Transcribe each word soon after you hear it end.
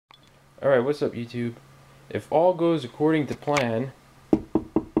Alright, what's up YouTube? If all goes according to plan,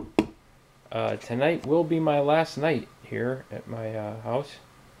 tonight will be my last night here at my house.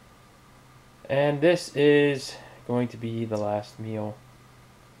 And this is going to be the last meal.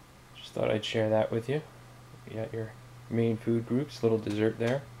 Just thought I'd share that with you. You got your main food groups, little dessert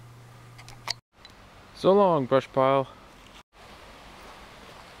there. So long, brush pile.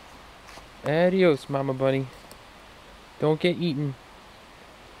 Adios, mama bunny. Don't get eaten.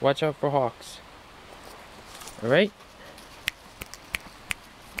 Watch out for hawks. Alright?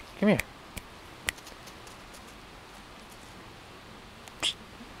 Come here.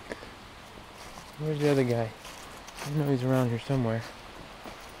 Where's the other guy? I know he's around here somewhere.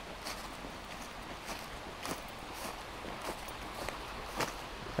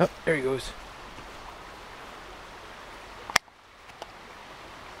 Oh, there he goes.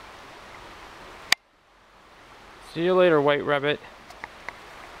 See you later, white rabbit.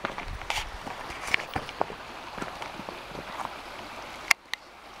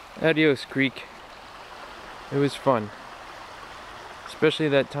 Adios, Creek. It was fun. Especially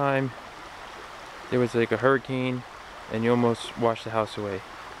that time there was like a hurricane and you almost washed the house away.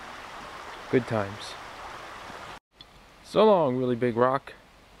 Good times. So long, really big rock.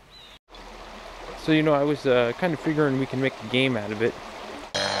 So you know, I was kind of figuring we can make a game out of it.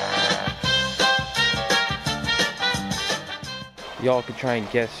 Y'all could try and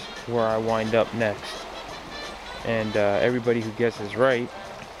guess where I wind up next. And everybody who guesses right,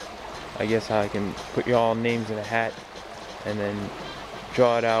 I guess I can put y'all names in a hat and then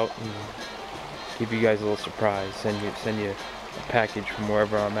draw it out and give you guys a little surprise. Send you a package from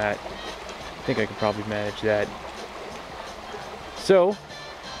wherever I'm at. I think I could probably manage that. So,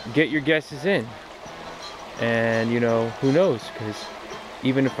 get your guesses in. And you know, who knows? Because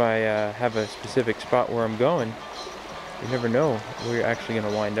even if I have a specific spot where I'm going, you never know where you're actually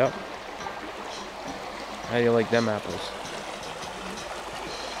going to wind up. How do you like them apples?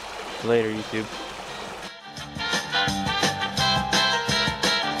 Later, YouTube.